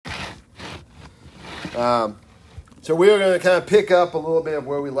So we are going to kind of pick up a little bit of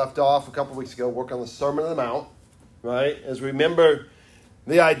where we left off a couple weeks ago, work on the Sermon on the Mount, right? As we remember,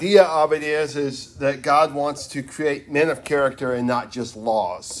 the idea of it is that God wants to create men of character and not just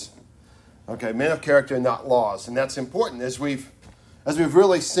laws. Okay, men of character and not laws. And that's important. As we've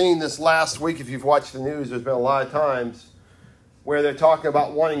really seen this last week, if you've watched the news, there's been a lot of times where they're talking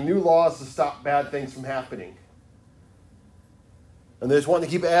about wanting new laws to stop bad things from happening. And they just want to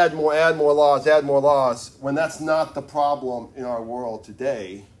keep add more laws, when that's not the problem in our world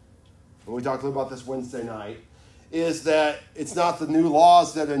today. And we talked a little about this Wednesday night, is that it's not the new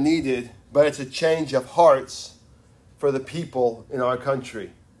laws that are needed, but it's a change of hearts for the people in our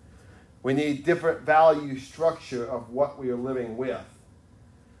country. We need different value structure of what we are living with.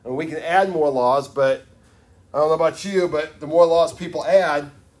 And we can add more laws, but I don't know about you, but the more laws people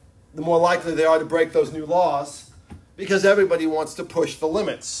add, the more likely they are to break those new laws, because everybody wants to push the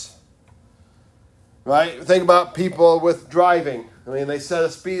limits, right? Think about people with driving. I mean, they set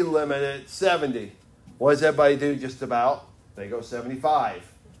a speed limit at 70. What does everybody do just about? They go 75.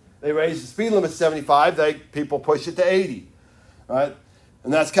 They raise the speed limit to 75. People push it to 80, right?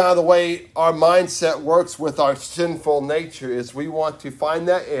 And that's kind of the way our mindset works with our sinful nature, is we want to find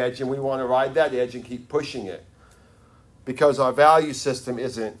that edge and we want to ride that edge and keep pushing it because our value system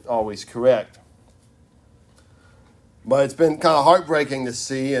isn't always correct. But it's been kind of heartbreaking to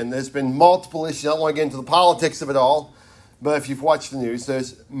see, and there's been multiple issues. I don't want to get into the politics of it all, but if you've watched the news,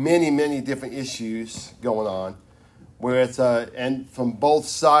 there's many, many different issues going on where it's, and from both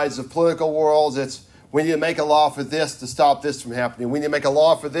sides of political worlds, it's we need to make a law for this to stop this from happening. We need to make a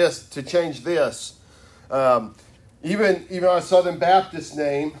law for this to change this. Even our Southern Baptist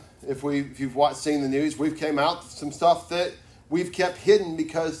name, if you've seen the news, we've came out with some stuff that we've kept hidden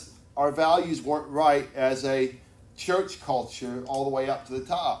because our values weren't right as a church culture all the way up to the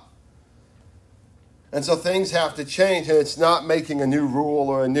top. And so things have to change, and it's not making a new rule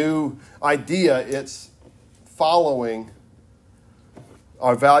or a new idea. It's following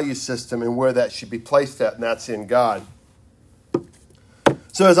our value system and where that should be placed at, and that's in God.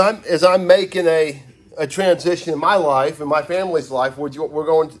 So as I'm making a transition in my life and my family's life, we're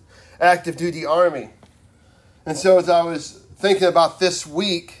going to active duty Army. And so as I was thinking about this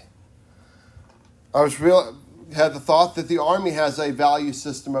week, I had the thought that the Army has a value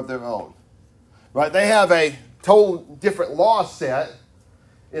system of their own. Right? They have a total different law set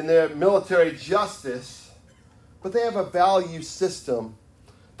in their military justice, but they have a value system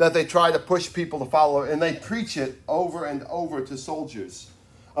that they try to push people to follow, and they preach it over and over to soldiers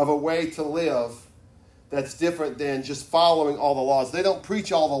of a way to live that's different than just following all the laws. They don't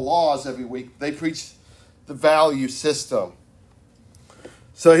preach all the laws every week. They preach the value system.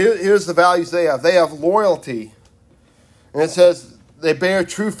 So here's the values they have. They have loyalty. And it says they bear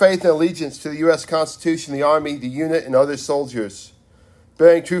true faith and allegiance to the U.S. Constitution, the Army, the unit, and other soldiers.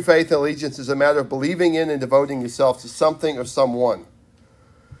 Bearing true faith and allegiance is a matter of believing in and devoting yourself to something or someone.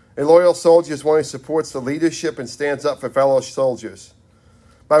 A loyal soldier is one who supports the leadership and stands up for fellow soldiers.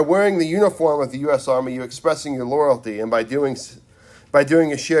 By wearing the uniform of the U.S. Army, you're expressing your loyalty, and by doing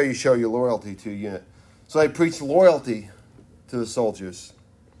a share, you show your loyalty to a unit. So they preach loyalty to the soldiers.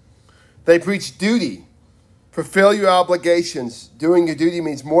 They preach duty. Fulfill your obligations. Doing your duty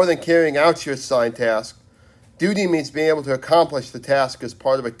means more than carrying out your assigned task. Duty means being able to accomplish the task as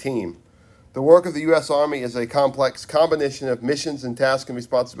part of a team. The work of the U.S. Army is a complex combination of missions and tasks and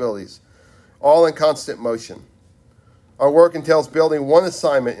responsibilities, all in constant motion. Our work entails building one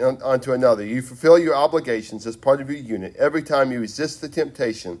assignment onto another. You fulfill your obligations as part of your unit every time you resist the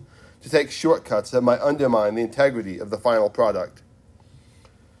temptation to take shortcuts that might undermine the integrity of the final product.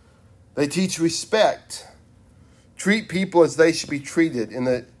 They teach respect. Treat people as they should be treated. In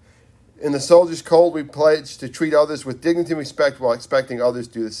the Soldier's Code, we pledge to treat others with dignity and respect while expecting others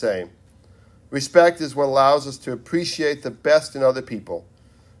to do the same. Respect is what allows us to appreciate the best in other people.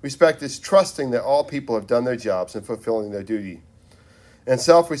 Respect is trusting that all people have done their jobs and fulfilling their duty. And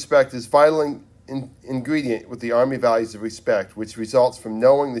self-respect is a vital ingredient with the Army values of respect, which results from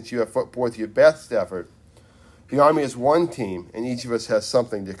knowing that you have put forth your best effort. The Army is one team, and each of us has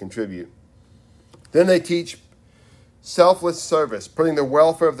something to contribute. Then they teach selfless service, putting the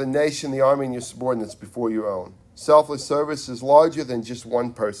welfare of the nation, the Army, and your subordinates before your own. Selfless service is larger than just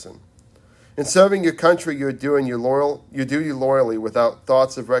one person. In serving your country, you're doing your duty loyally without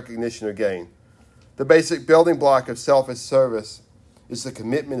thoughts of recognition or gain. The basic building block of selfless service is the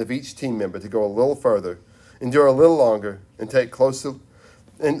commitment of each team member to go a little further, endure a little longer, and take closer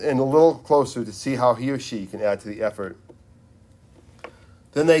and a little closer to see how he or she can add to the effort.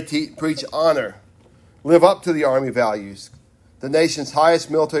 Then they preach honor. Live up to the Army values. The nation's highest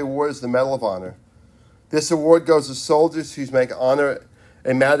military award is the Medal of Honor. This award goes to soldiers who make honor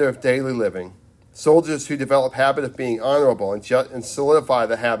a matter of daily living, soldiers who develop habit of being honorable and solidify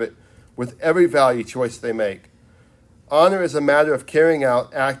the habit with every value choice they make. Honor is a matter of carrying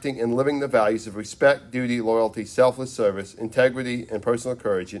out, acting, and living the values of respect, duty, loyalty, selfless service, integrity, and personal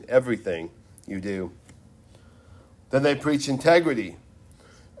courage in everything you do. Then they preach integrity.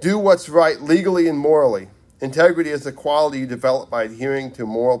 Do what's right legally and morally. Integrity is a quality you develop by adhering to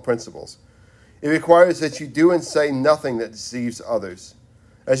moral principles. It requires that you do and say nothing that deceives others.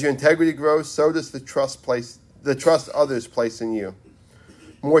 As your integrity grows, so does the trust others place in you.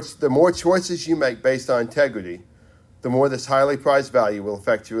 The more choices you make based on integrity, the more this highly prized value will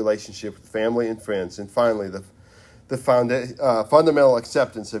affect your relationship with family and friends, and finally, the fundamental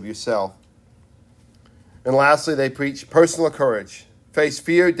acceptance of yourself. And lastly, they preach personal courage. Face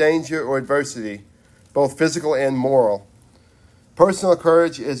fear, danger, or adversity, both physical and moral. Personal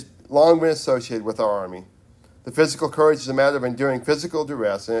courage has long been associated with our Army. The physical courage is a matter of enduring physical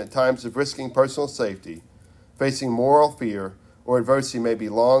duress and at times of risking personal safety. Facing moral fear or adversity may be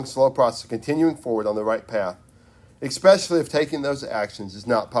a long, slow process of continuing forward on the right path, especially if taking those actions is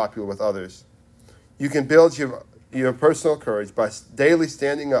not popular with others. You can build your personal courage by daily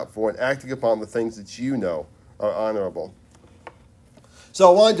standing up for and acting upon the things that you know are honorable. So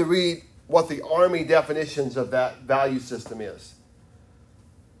I wanted to read what the Army definitions of that value system is.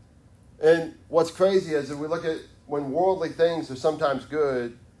 And what's crazy is if we look at when worldly things are sometimes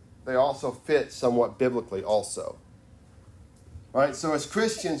good, they also fit somewhat biblically also. Right? So as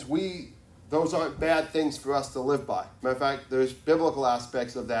Christians, those aren't bad things for us to live by. Matter of fact, there's biblical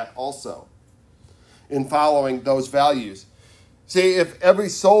aspects of that also in following those values. See, if every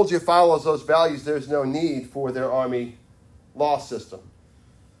soldier follows those values, there's no need for their Army law system.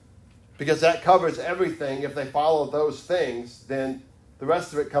 Because that covers everything. If they follow those things, then the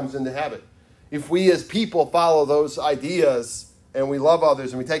rest of it comes into habit. If we as people follow those ideas and we love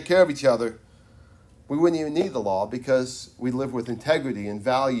others and we take care of each other, we wouldn't even need the law because we live with integrity and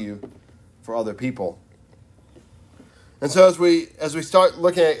value for other people. And so as we start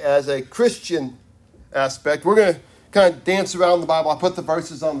looking at it as a Christian aspect, we're going to kind of dance around the Bible. I'll put the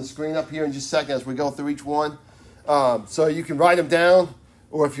verses on the screen up here in just a second as we go through each one. So you can write them down,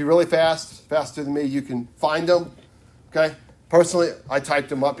 or if you're really faster than me, you can find them. Okay? Personally, I typed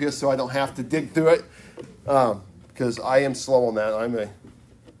them up here so I don't have to dig through it because I am slow on that.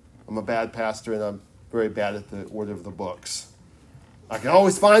 I'm a bad pastor, and I'm very bad at the order of the books. I can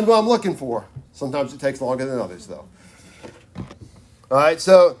always find what I'm looking for. Sometimes it takes longer than others, though. All right,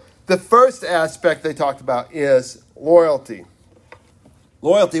 so the first aspect they talked about is loyalty.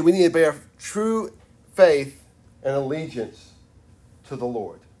 Loyalty, we need to bear true faith and allegiance to the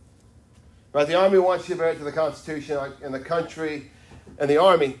Lord. Right? The Army wants you to bear it to the Constitution and the country and the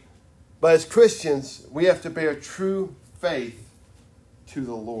Army. But as Christians, we have to bear true faith to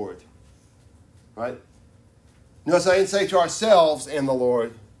the Lord. Right? Notice I didn't say to ourselves and the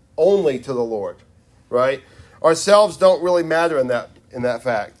Lord, only to the Lord. Right? Ourselves don't really matter in that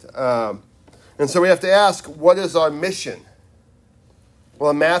fact. And so we have to ask, what is our mission?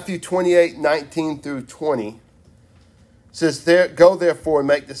 Well, in Matthew 28:19 through 20, it says, "Go therefore and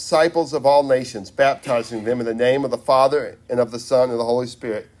make disciples of all nations, baptizing them in the name of the Father and of the Son and of the Holy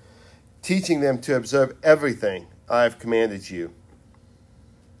Spirit, teaching them to observe everything I have commanded you."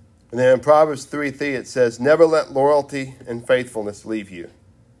 And then in Proverbs 3:3 it says, "Never let loyalty and faithfulness leave you."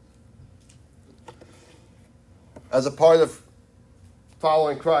 As a part of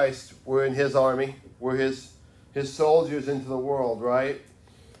following Christ, we're in his army. We're his soldiers into the world, right?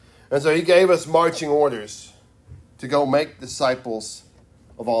 And so he gave us marching orders to go make disciples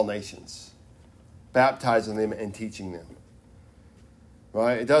of all nations, baptizing them and teaching them.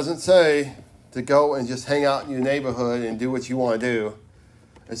 Right? It doesn't say to go and just hang out in your neighborhood and do what you want to do.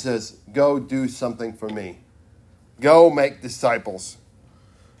 It says, go do something for me. Go make disciples.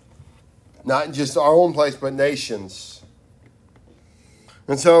 Not in just our own place, but nations.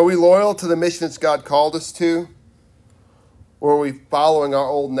 And so are we loyal to the mission that God called us to? Or are we following our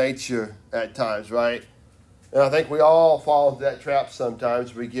old nature at times, right? And I think we all fall into that trap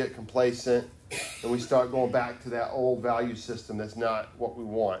sometimes. We get complacent and we start going back to that old value system that's not what we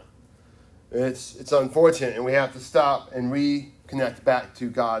want. It's unfortunate, and we have to stop and reconnect back to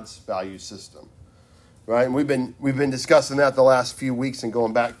God's value system, right? And we've been discussing that the last few weeks and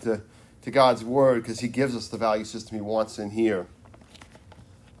going back to God's Word because he gives us the value system he wants in here.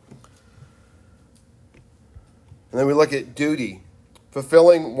 And then we look at duty. That's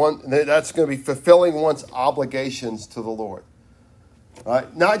going to be fulfilling one's obligations to the Lord.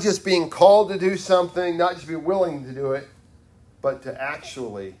 Right? Not just being called to do something, not just be willing to do it, but to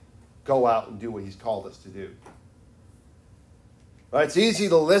actually go out and do what he's called us to do. Right? It's easy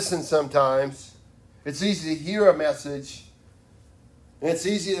to listen sometimes. It's easy to hear a message. And it's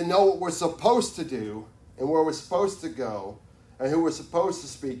easy to know what we're supposed to do and where we're supposed to go and who we're supposed to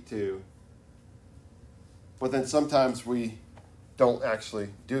speak to. But then sometimes we don't actually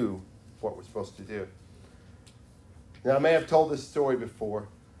do what we're supposed to do. Now, I may have told this story before.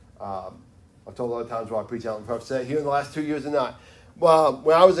 I've told a lot of times while I preach out in front of here in the last 2 years or not. Well,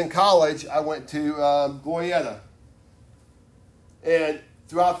 when I was in college, I went to Glorieta. And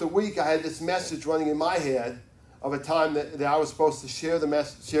throughout the week, I had this message running in my head of a time that I was supposed to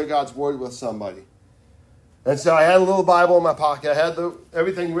share God's word with somebody. And so I had a little Bible in my pocket. I had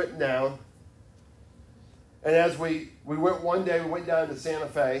everything written down. And as we went one day, we went down to Santa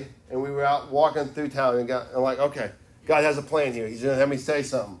Fe, and we were out walking through town, and I'm like, okay, God has a plan here. He's going to have me say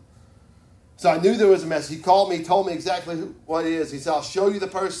something. So I knew there was a message. He called me, told me exactly what it is. He said, I'll show you the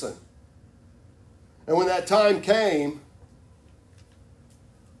person. And when that time came,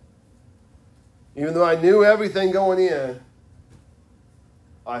 even though I knew everything going in,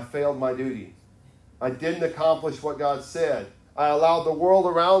 I failed my duty. I didn't accomplish what God said. I allowed the world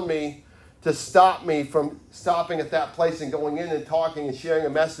around me to stop me from stopping at that place and going in and talking and sharing a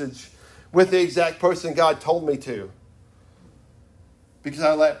message with the exact person God told me to. Because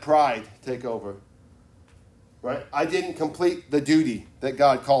I let pride take over. Right? I didn't complete the duty that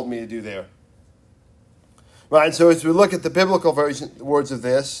God called me to do there. Right? And so as we look at the biblical words of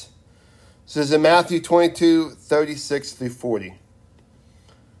this, it says in Matthew 22, 36 through 40. It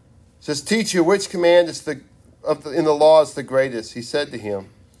says, Teacher, which command in the law is the greatest? He said to him,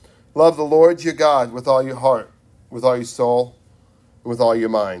 Love the Lord your God with all your heart, with all your soul, and with all your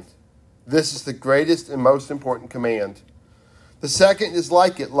mind. This is the greatest and most important command. The second is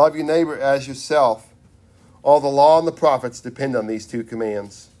like it. Love your neighbor as yourself. All the law and the prophets depend on these two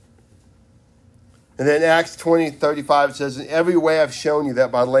commands. And then Acts 20:35 it says, In every way I've shown you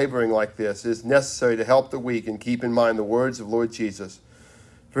that by laboring like this, it is necessary to help the weak and keep in mind the words of Lord Jesus.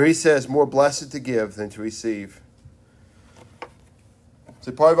 For he says, more blessed to give than to receive.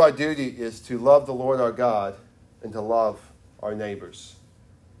 So part of our duty is to love the Lord our God and to love our neighbors.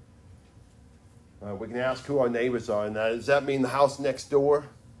 We can ask who our neighbors are. And does that mean the house next door?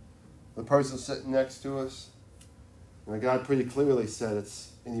 The person sitting next to us? And God pretty clearly said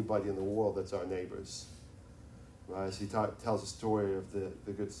it's anybody in the world that's our neighbors. Right? As he tells the story of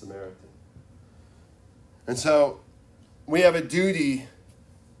the Good Samaritan. And so we have a duty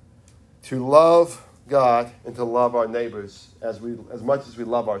to love God and to love our neighbors as much as we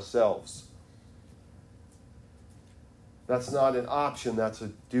love ourselves. That's not an option, that's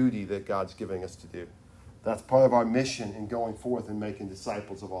a duty that God's giving us to do. That's part of our mission in going forth and making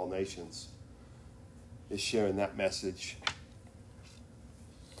disciples of all nations, is sharing that message.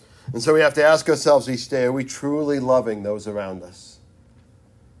 And so we have to ask ourselves each day, are we truly loving those around us?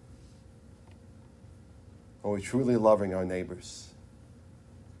 Are we truly loving our neighbors?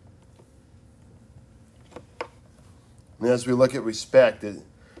 And as we look at respect,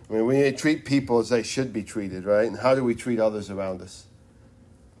 we need to treat people as they should be treated, right? And how do we treat others around us?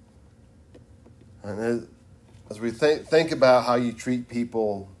 And as we think about how you treat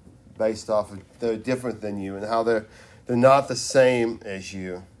people based off of they're different than you and how they're not the same as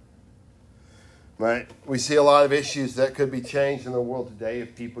you, right? We see a lot of issues that could be changed in the world today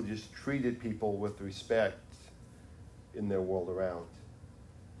if people just treated people with respect in their world around.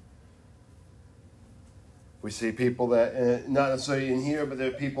 We see people that, not necessarily in here, but there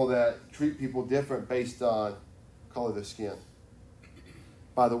are people that treat people different based on color of their skin,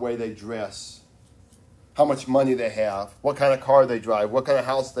 by the way they dress, how much money they have, what kind of car they drive, what kind of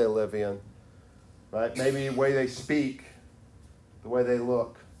house they live in, right? Maybe the way they speak, the way they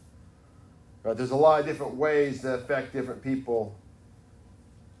look. Right? There's a lot of different ways that affect different people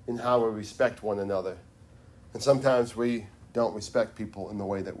in how we respect one another. And sometimes we don't respect people in the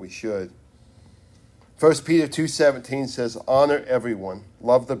way that we should. 1 Peter 2:17 says, honor everyone,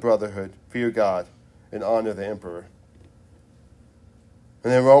 love the brotherhood, fear God, and honor the emperor.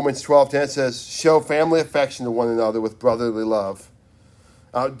 And then Romans 12:10 says, show family affection to one another with brotherly love.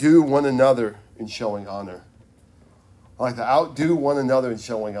 Outdo one another in showing honor. I like to outdo one another in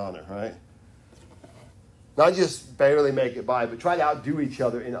showing honor, right? Not just barely make it by, but try to outdo each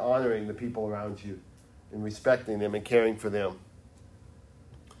other in honoring the people around you and respecting them and caring for them.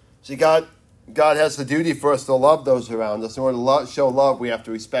 See, God has the duty for us to love those around us. In order to show love, we have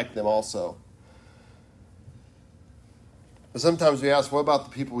to respect them also. But sometimes we ask, what about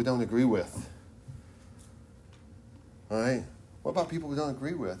the people we don't agree with? All right? What about people we don't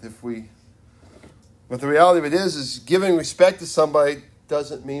agree with? But the reality of it is giving respect to somebody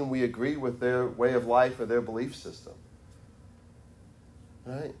doesn't mean we agree with their way of life or their belief system.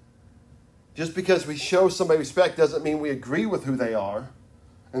 Right? Just because we show somebody respect doesn't mean we agree with who they are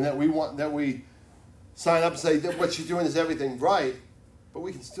and that we sign up and say that what you're doing is everything right, but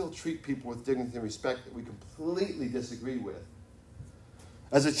we can still treat people with dignity and respect that we completely disagree with.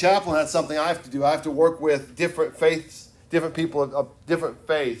 As a chaplain, that's something I have to do. I have to work with different faiths, different people of different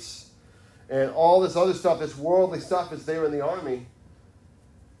faiths. And all this other stuff, this worldly stuff is there in the army.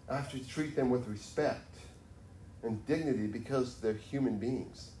 I have to treat them with respect and dignity because they're human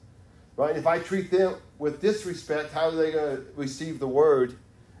beings. Right? If I treat them with disrespect, how are they going to receive the word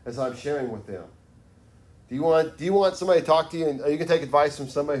as I'm sharing with them? Do you want somebody to talk to you, and are you going to take advice from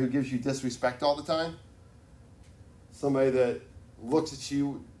somebody who gives you disrespect all the time? Somebody that looks at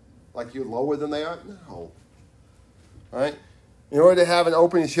you like you're lower than they are? No. Right? In order to have an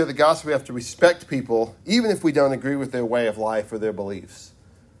opening to share the gospel, we have to respect people, even if we don't agree with their way of life or their beliefs.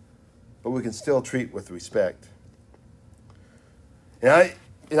 But we can still treat with respect.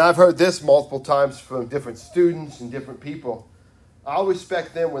 And I've heard this multiple times from different students and different people. I'll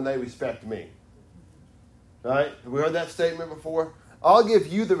respect them when they respect me. Right? Have we heard that statement before? I'll give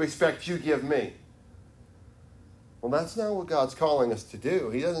you the respect you give me. Well, that's not what God's calling us to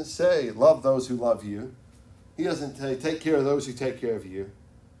do. He doesn't say, love those who love you. He doesn't say, take care of those who take care of you.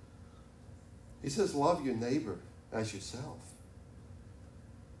 He says, love your neighbor as yourself.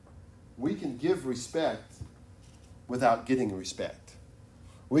 We can give respect without getting respect.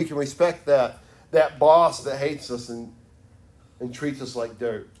 We can respect that boss that hates us and treats us like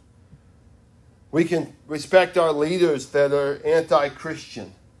dirt. We can respect our leaders that are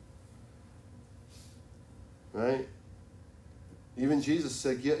anti-Christian. Right? Even Jesus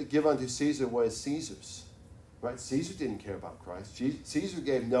said, give unto Caesar what is Caesar's. Right? Caesar didn't care about Christ. Caesar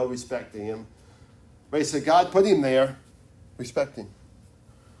gave no respect to him. But he said, God put him there. Respect him.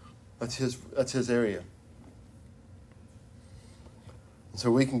 That's his area. And so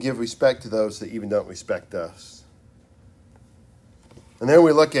we can give respect to those that even don't respect us. And then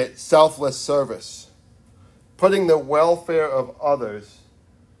we look at selfless service. Putting the welfare of others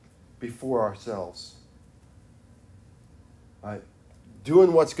before ourselves. Right?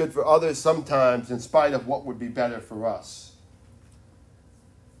 Doing what's good for others sometimes in spite of what would be better for us.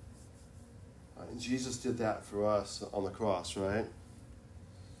 And Jesus did that for us on the cross, right?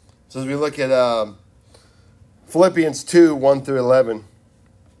 So as we look at Philippians 2, 1 through 11, it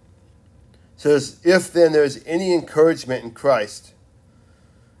says, if then there is any encouragement in Christ,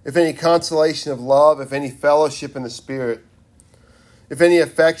 if any consolation of love, if any fellowship in the Spirit, if any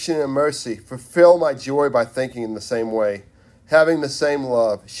affection and mercy, fulfill my joy by thinking in the same way, having the same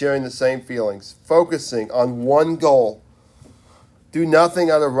love, sharing the same feelings, focusing on one goal. Do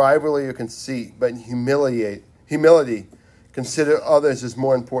nothing out of rivalry or conceit, but in humility, consider others as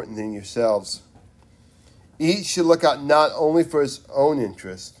more important than yourselves. Each should look out not only for his own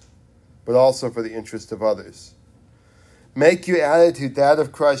interest, but also for the interest of others. Make your attitude that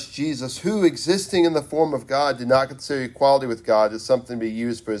of Christ Jesus, who, existing in the form of God, did not consider equality with God as something to be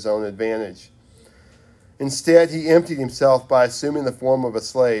used for his own advantage. Instead, he emptied himself by assuming the form of a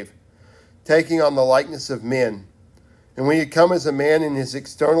slave, taking on the likeness of men. And when he had come as a man in his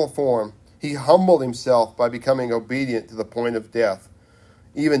external form, he humbled himself by becoming obedient to the point of death,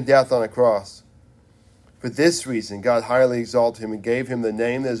 even death on a cross. For this reason, God highly exalted him and gave him the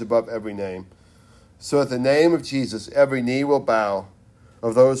name that is above every name, so at the name of Jesus every knee will bow,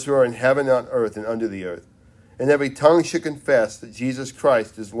 of those who are in heaven, on earth, and under the earth, and every tongue should confess that Jesus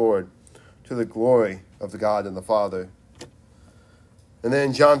Christ is Lord, to the glory of the God and the Father. And then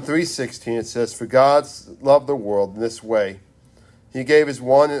in John 3:16 it says, for God loved the world in this way. He gave his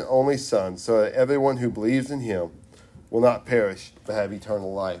one and only Son, so that everyone who believes in him will not perish, but have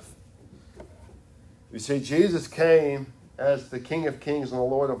eternal life. You see, Jesus came as the King of Kings and the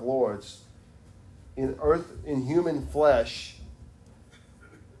Lord of Lords in human flesh,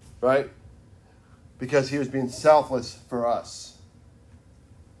 right? Because he was being selfless for us.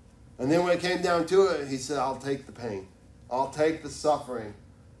 And then when it came down to it, he said, I'll take the pain. I'll take the suffering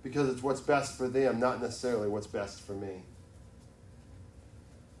because it's what's best for them, not necessarily what's best for me.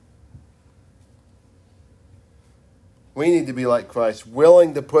 We need to be like Christ,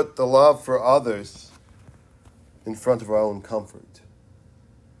 willing to put the love for others in front of our own comfort.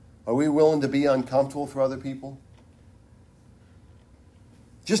 Are we willing to be uncomfortable for other people?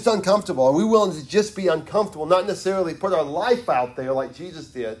 Just uncomfortable. Are we willing to just be uncomfortable, not necessarily put our life out there like Jesus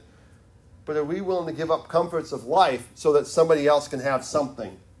did, but are we willing to give up comforts of life so that somebody else can have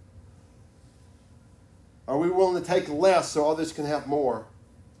something? Are we willing to take less so others can have more?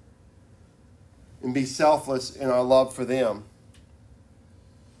 And be selfless in our love for them?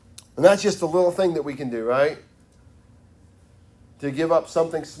 And that's just a little thing that we can do, right? To give up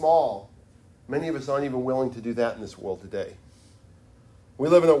something small. Many of us aren't even willing to do that in this world today. We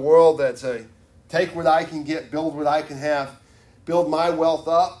live in a world that's a take what I can get, build what I can have, build my wealth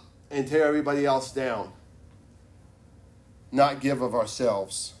up, and tear everybody else down. Not give of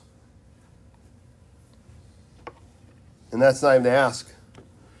ourselves. And that's not even to ask,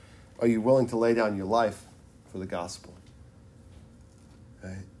 are you willing to lay down your life for the gospel?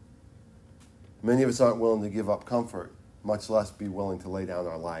 Okay. Many of us aren't willing to give up comfort, much less be willing to lay down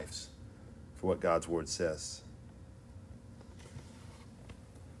our lives for what God's word says.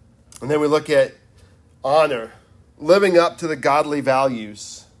 And then we look at honor, living up to the godly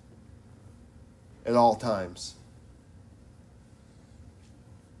values at all times.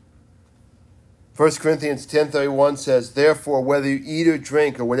 1 Corinthians 10:31 says, therefore, whether you eat or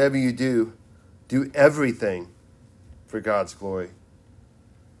drink or whatever you do, do everything for God's glory.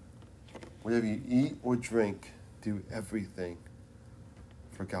 Whatever you eat or drink, do everything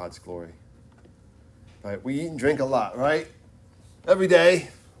for God's glory. Right? We eat and drink a lot, right? Every day.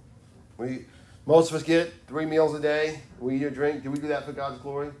 Most of us get 3 meals a day. We eat or drink. Do we do that for God's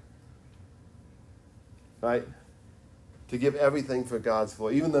glory? Right? To give everything for God's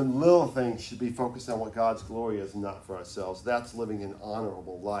glory. Even the little things should be focused on what God's glory is, and not for ourselves. That's living an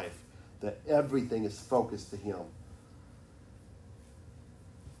honorable life. That everything is focused to Him.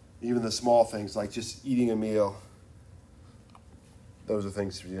 Even the small things like just eating a meal. Those are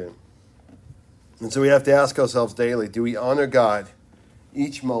things to do. And so we have to ask ourselves daily, do we honor God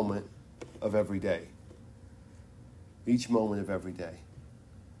each moment of every day? Each moment of every day.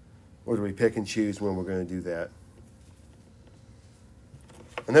 Or do we pick and choose when we're going to do that?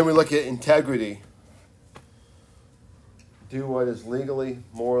 And then we look at integrity. Do what is legally,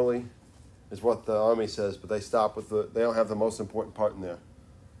 morally, is what the Army says, but they stop with they don't have the most important part in there.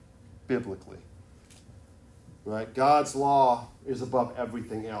 Biblically. Right? God's law is above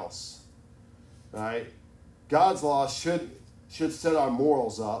everything else. Right? God's law should set our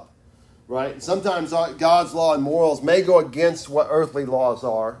morals up. Right? And sometimes God's law and morals may go against what earthly laws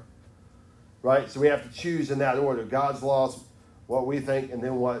are. Right? So we have to choose in that order. God's law is what we think, and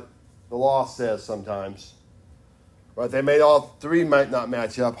then what the law says sometimes. Right? All three might not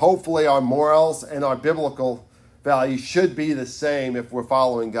match up. Hopefully our morals and our biblical values should be the same if we're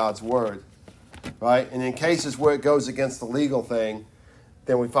following God's word. Right? And in cases where it goes against the legal thing,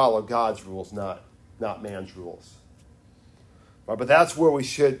 then we follow God's rules, not man's rules. Right? But that's where we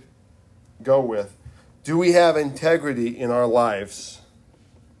should go with. Do we have integrity in our lives?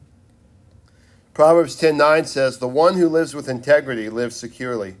 Proverbs 10:9 says, the one who lives with integrity lives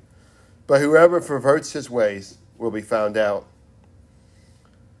securely, but whoever perverts his ways will be found out.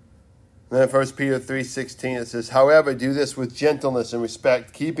 And then 1 Peter 3:16 it says, however, do this with gentleness and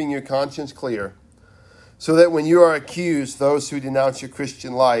respect, keeping your conscience clear, so that when you are accused, those who denounce your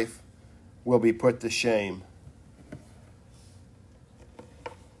Christian life will be put to shame.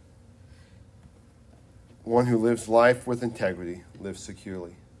 One who lives life with integrity lives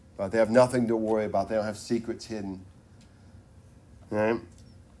securely. They have nothing to worry about. They don't have secrets hidden. Right?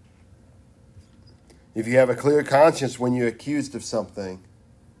 If you have a clear conscience when you're accused of something,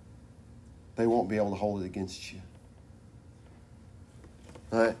 they won't be able to hold it against you.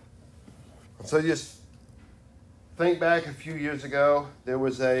 Right? So just think back a few years ago. There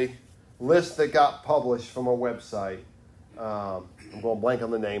was a list that got published from a website. I'm going to blank on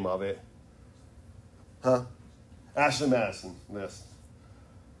the name of it. Ashley Madison list.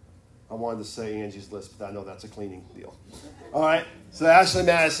 I wanted to say Angie's List, but I know that's a cleaning deal. All right, so Ashley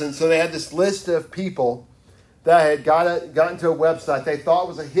Madison. So they had this list of people that had gotten to a website. They thought it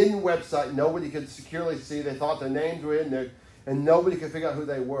was a hidden website. Nobody could securely see. They thought their names were in there, and nobody could figure out who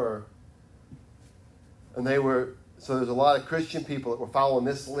they were. And so there's a lot of Christian people that were following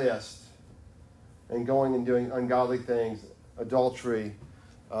this list and going and doing ungodly things, adultery,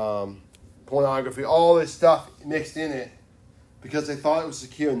 pornography, all this stuff mixed in it, because they thought it was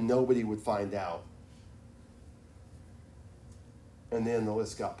secure and nobody would find out. And then the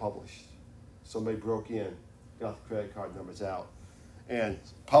list got published. Somebody broke in, got the credit card numbers out, and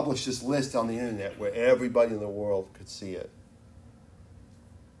published this list on the internet where everybody in the world could see it.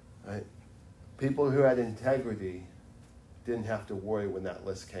 Right? People who had integrity didn't have to worry when that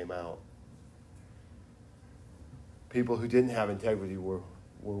list came out. People who didn't have integrity were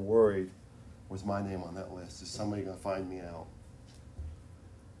worried, was my name on that list? Is somebody going to find me out?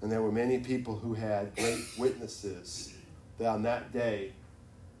 And there were many people who had great witnesses that on that day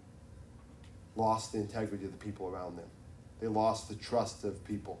lost the integrity of the people around them. They lost the trust of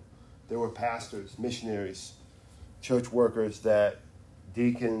people. There were pastors, missionaries, church workers that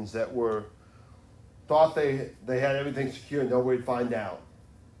deacons that thought they had everything secure and nobody would find out,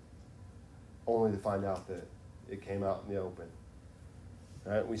 only to find out that it came out in the open.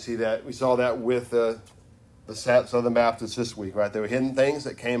 Right? We saw that with the Southern Baptists this week. Right? There were hidden things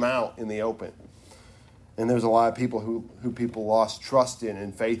that came out in the open, and there's a lot of people who people lost trust in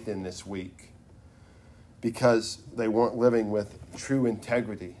and faith in this week because they weren't living with true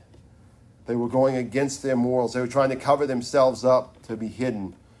integrity. They were going against their morals. They were trying to cover themselves up to be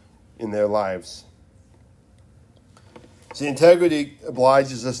hidden in their lives. See, integrity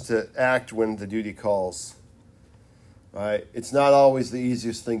obliges us to act when the duty calls. Right? It's not always the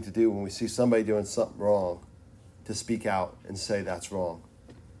easiest thing to do when we see somebody doing something wrong to speak out and say that's wrong.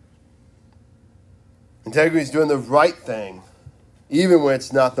 Integrity is doing the right thing, even when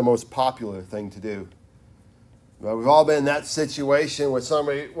it's not the most popular thing to do. Right? We've all been in that situation where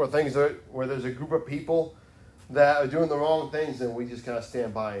there's a group of people that are doing the wrong things, and we just kind of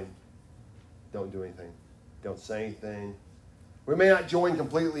stand by and don't do anything, don't say anything. We may not join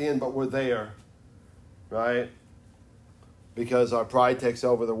completely in, but we're there, right? Because our pride takes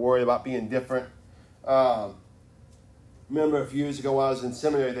over, the worry about being different. Remember a few years ago when I was in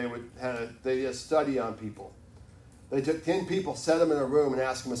seminary, they did a study on people. They took 10 people, set them in a room, and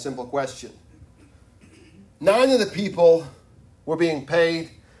asked them a simple question. 9 of the people were being paid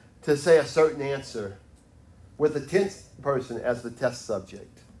to say a certain answer, with the 10th person as the test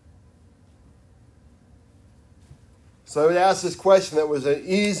subject. So they would ask this question that was an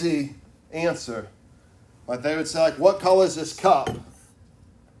easy answer. Like they would say, like, what color is this cup?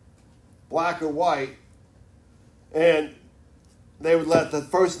 Black or white? And they would let the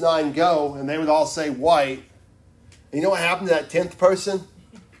first 9 go, and they would all say white. And you know what happened to that 10th person?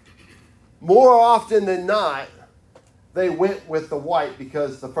 More often than not, they went with the white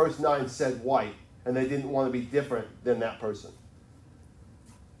because the first 9 said white, and they didn't want to be different than that person.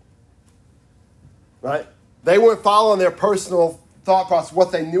 Right? They weren't following their personal thought process,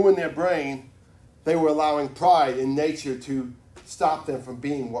 what they knew in their brain. They were allowing pride in nature to stop them from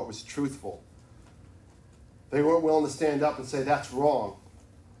being what was truthful. They weren't willing to stand up and say, that's wrong.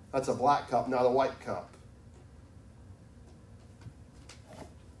 That's a black cup, not a white cup.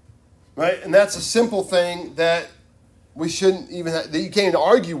 Right? And that's a simple thing that we shouldn't even that you can't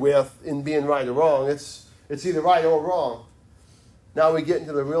argue with in being right or wrong. It's either right or wrong. Now we get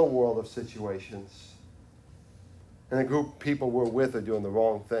into the real world of situations. And the group of people we're with are doing the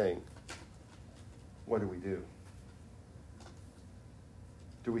wrong thing. What do we do?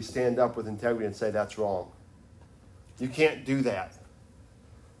 Do we stand up with integrity and say that's wrong? You can't do that.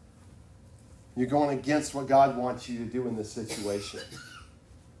 You're going against what God wants you to do in this situation.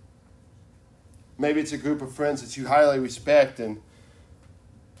 Maybe it's a group of friends that you highly respect and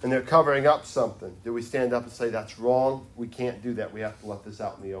they're covering up something. Do we stand up and say that's wrong? We can't do that. We have to let this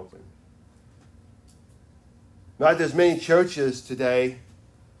out in the open. Right? There's many churches today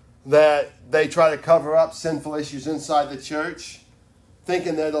that they try to cover up sinful issues inside the church,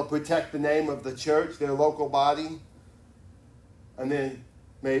 thinking that it'll protect the name of the church, their local body. And then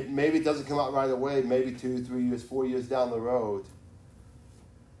maybe it doesn't come out right away. Maybe 2, 3 years, 4 years down the road,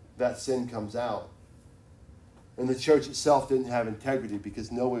 that sin comes out. And the church itself didn't have integrity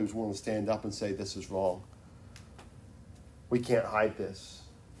because nobody was willing to stand up and say this is wrong. We can't hide this.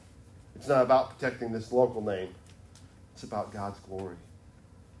 It's not about protecting this local name. It's about God's glory.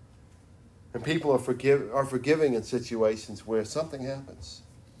 And people are forgiving in situations where something happens.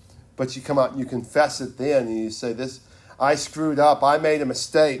 But you come out and you confess it then and you say, I screwed up. I made a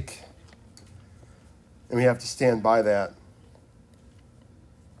mistake. And we have to stand by that.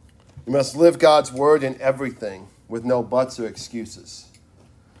 You must live God's word in everything with no buts or excuses.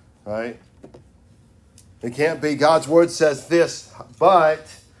 Right? It can't be God's word says this, but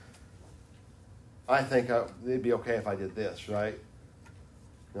I think it'd be okay if I did this, right?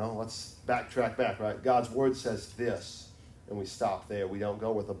 No, let's backtrack back, right? God's word says this, and we stop there. We don't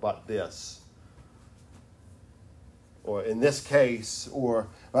go with a but this. Or in this case, or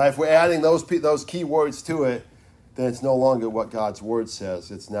right, if we're adding those key words to it, then it's no longer what God's word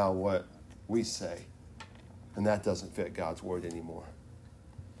says. It's now what we say. And that doesn't fit God's word anymore.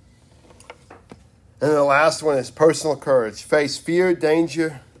 And then the last one is personal courage. Face fear,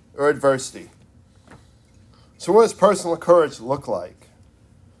 danger, or adversity. So what does personal courage look like?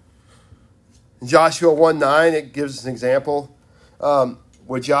 In Joshua 1:9, it gives us an example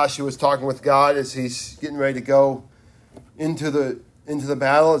where Joshua is talking with God as he's getting ready to go into the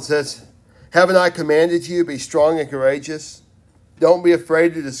battle. It says, haven't I commanded you, be strong and courageous? Don't be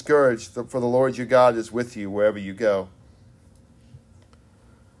afraid or discouraged, for the Lord your God is with you wherever you go.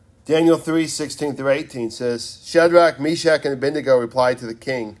 Daniel 3:16-18 says, Shadrach, Meshach, and Abednego replied to the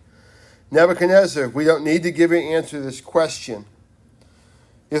king, Nebuchadnezzar, we don't need to give you an answer to this question.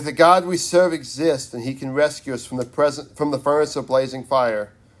 If the God we serve exists, and he can rescue us from the furnace of blazing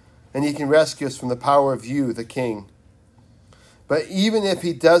fire, and he can rescue us from the power of you, the king. But even if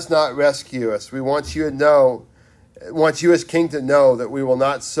he does not rescue us, we want you as king to know that we will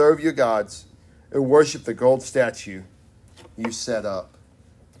not serve your gods or worship the gold statue you set up.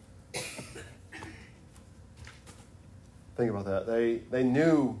 Think about that. They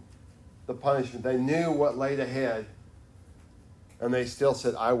knew the punishment. They knew what laid ahead. And they still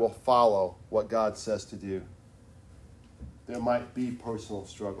said, I will follow what God says to do. There might be personal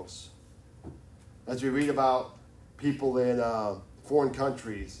struggles. As we read about people in foreign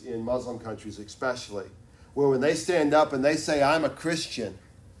countries, in Muslim countries especially, where when they stand up and they say, I'm a Christian,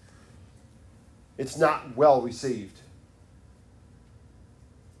 it's not well received.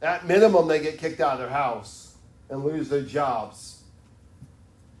 At minimum, they get kicked out of their house and lose their jobs.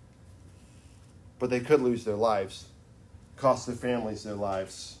 But they could lose their lives, cost their families their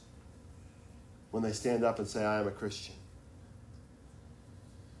lives, when they stand up and say, I am a Christian.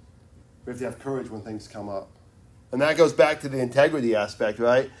 We have to have courage when things come up. And that goes back to the integrity aspect,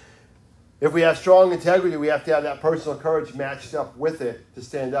 right? If we have strong integrity, we have to have that personal courage matched up with it to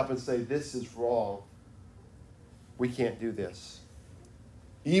stand up and say, this is wrong. We can't do this.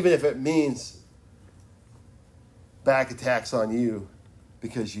 Even if it means back attacks on you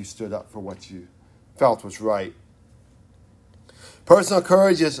because you stood up for what you felt was right. Personal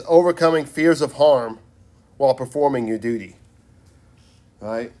courage is overcoming fears of harm while performing your duty.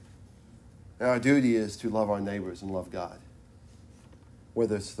 Right? And our duty is to love our neighbors and love God,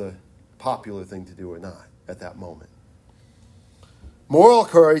 whether it's the popular thing to do or not at that moment. Moral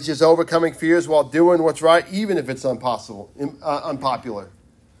courage is overcoming fears while doing what's right, even if it's unpopular.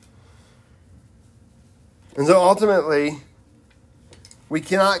 And so ultimately, we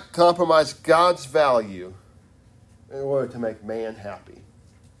cannot compromise God's value in order to make man happy.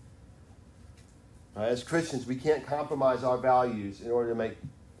 As Christians, we can't compromise our values in order to make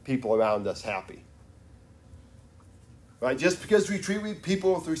people around us happy. Right? Just because we treat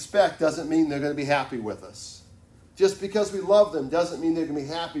people with respect doesn't mean they're going to be happy with us. Just because we love them doesn't mean they're going to be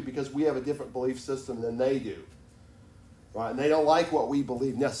happy because we have a different belief system than they do. Right? And they don't like what we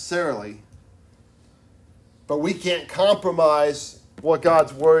believe necessarily. But we can't compromise what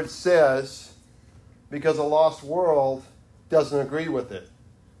God's word says because a lost world doesn't agree with it.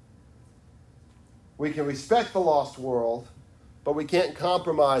 We can respect the lost world, but we can't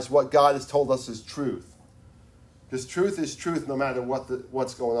compromise what God has told us is truth. Because truth is truth no matter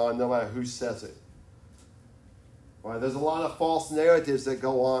what's going on, no matter who says it. Right? There's a lot of false narratives that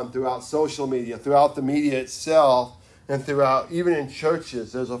go on throughout social media, throughout the media itself, and throughout, even in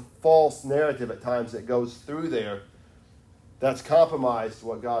churches, there's a false narrative at times that goes through there that's compromised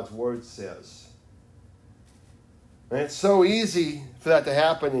what God's word says. And it's so easy for that to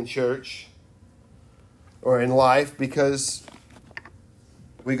happen in church or in life because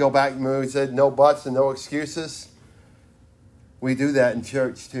we go back and we said no buts and no excuses. We do that in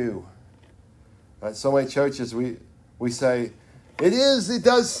church too. Right? So many churches we say, it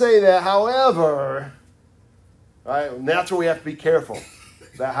does say that, however... Right? And that's where we have to be careful.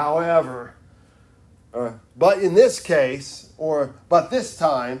 That however, but in this case, but this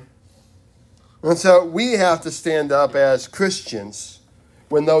time. And so we have to stand up as Christians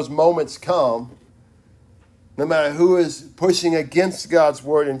when those moments come, no matter who is pushing against God's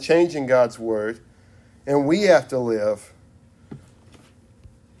word and changing God's word. And we have to live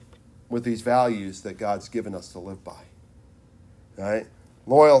with these values that God's given us to live by. Right?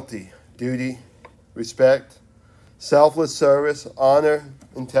 Loyalty, duty, respect, selfless service, honor,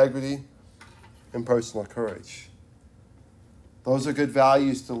 integrity, and personal courage. Those are good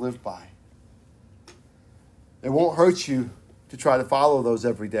values to live by. It won't hurt you to try to follow those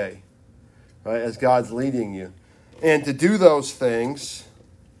every day, right, as God's leading you. And to do those things,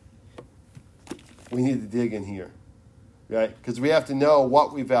 we need to dig in here, right? Because we have to know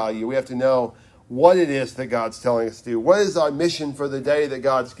what we value. We have to know what it is that God's telling us to do. What is our mission for the day that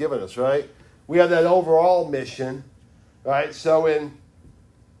God's given us, right? We have that overall mission. Right, so in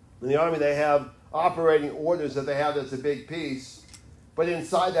the Army they have operating orders that they have that's a big piece, but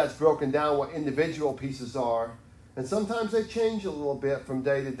inside that's broken down what individual pieces are, and sometimes they change a little bit from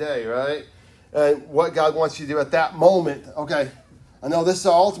day to day, right? And what God wants you to do at that moment, okay, I know this is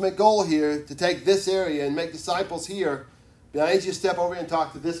our ultimate goal here, to take this area and make disciples here, but I need you to step over and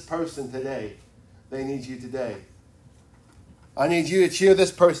talk to this person today. They need you today. I need you to cheer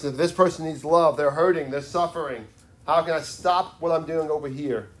this person. This person needs love. They're hurting. They're suffering. How can I stop what I'm doing over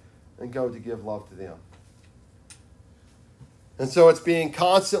here and go to give love to them. And so it's being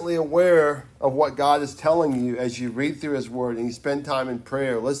constantly aware of what God is telling you as you read through His Word and you spend time in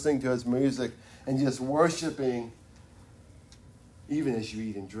prayer, listening to His music, and just worshiping even as you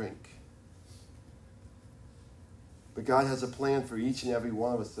eat and drink. But God has a plan for each and every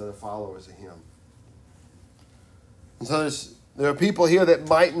one of us that are followers of Him. And so there are people here that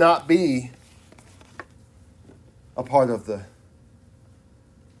might not be a part of the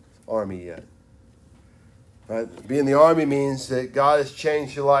army yet. Right? Being in the army means that God has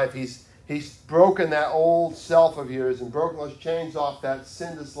changed your life. He's broken that old self of yours and broken those chains off that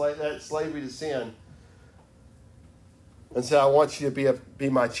slavery to sin. And said, I want you to be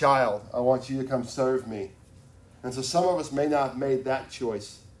my child. I want you to come serve me. And so some of us may not have made that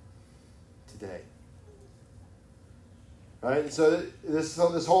choice today. Right? So this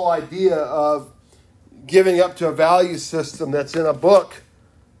whole idea of giving up to a value system that's in a book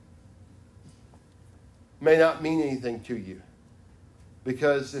may not mean anything to you.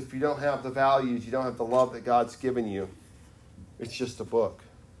 Because if you don't have the values, you don't have the love that God's given you, it's just a book.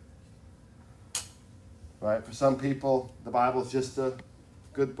 Right? For some people, the Bible is just a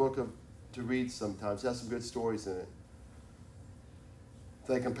good book to read sometimes. It has some good stories in it.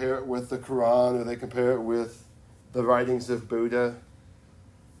 They compare it with the Quran, or they compare it with the writings of Buddha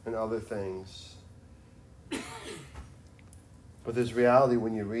and other things. But there's reality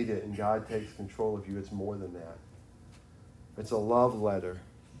when you read it and God takes control of you. It's more than that. It's a love letter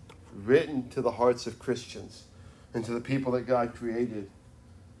written to the hearts of Christians and to the people that God created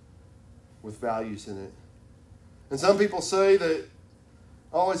with values in it. And some people say that,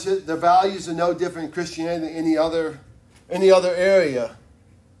 the values are no different in Christianity than any other area.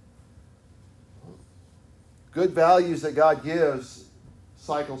 Good values that God gives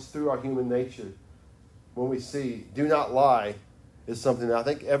cycles through our human nature. When we see, do not lie, is something that I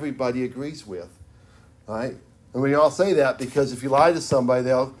think everybody agrees with. Right? And we all say that because if you lie to somebody,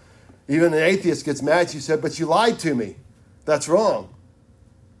 even an atheist gets mad at you, said, but you lied to me. That's wrong.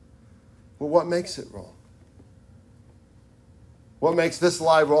 Well, what makes it wrong? What makes this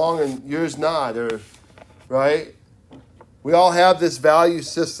lie wrong and yours not? Or, right? We all have this value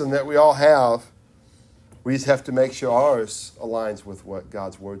system that we all have. We just have to make sure ours aligns with what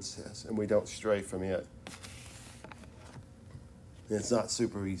God's Word says and we don't stray from it. And it's not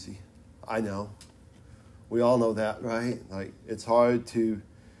super easy. I know. We all know that, right? Like, it's hard to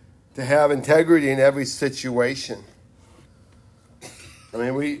have integrity in every situation. I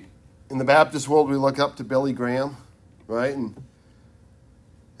mean, in the Baptist world, we look up to Billy Graham, right?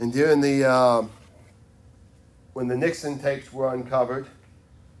 And during when the Nixon tapes were uncovered,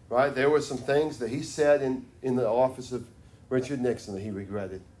 right, there were some things that he said in the office of Richard Nixon that he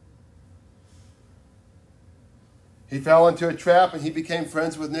regretted. He fell into a trap and he became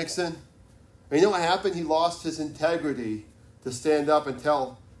friends with Nixon. And you know what happened? He lost his integrity to stand up and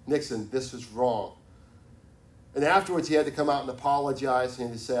tell Nixon this was wrong. And afterwards he had to come out and apologize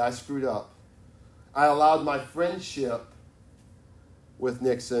and to say, I screwed up. I allowed my friendship with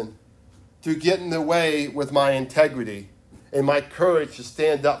Nixon to get in the way with my integrity and my courage to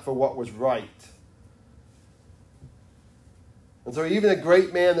stand up for what was right. And so even a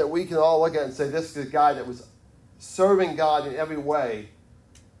great man that we can all look at and say, this is a guy that was serving God in every way,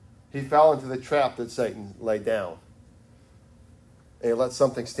 he fell into the trap that Satan laid down. And he let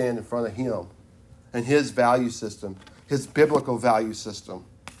something stand in front of him and his value system, his biblical value system,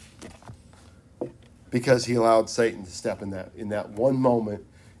 because he allowed Satan to step in that one moment,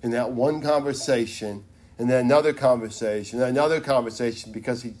 in that one conversation, and then another conversation, and another conversation,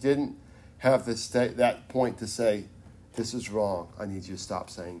 because he didn't have that point to say, this is wrong. I need you to stop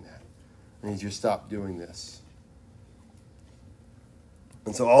saying that. I need you to stop doing this.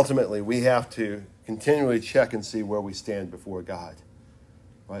 And so ultimately, we have to continually check and see where we stand before God.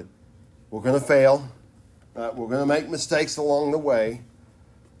 Right? We're going to fail. Right? We're going to make mistakes along the way.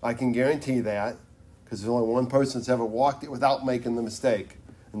 I can guarantee that, because there's only one person that's ever walked it without making the mistake,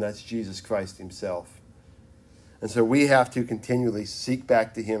 and that's Jesus Christ himself. And so we have to continually seek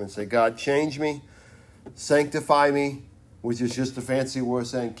back to him and say, God, change me, sanctify me, which is just a fancy word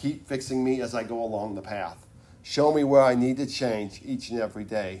saying keep fixing me as I go along the path. Show me where I need to change each and every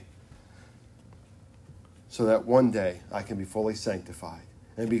day so that one day I can be fully sanctified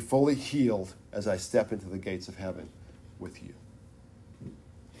and be fully healed as I step into the gates of heaven with you.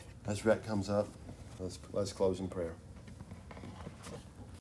 As Rhett comes up, let's close in prayer.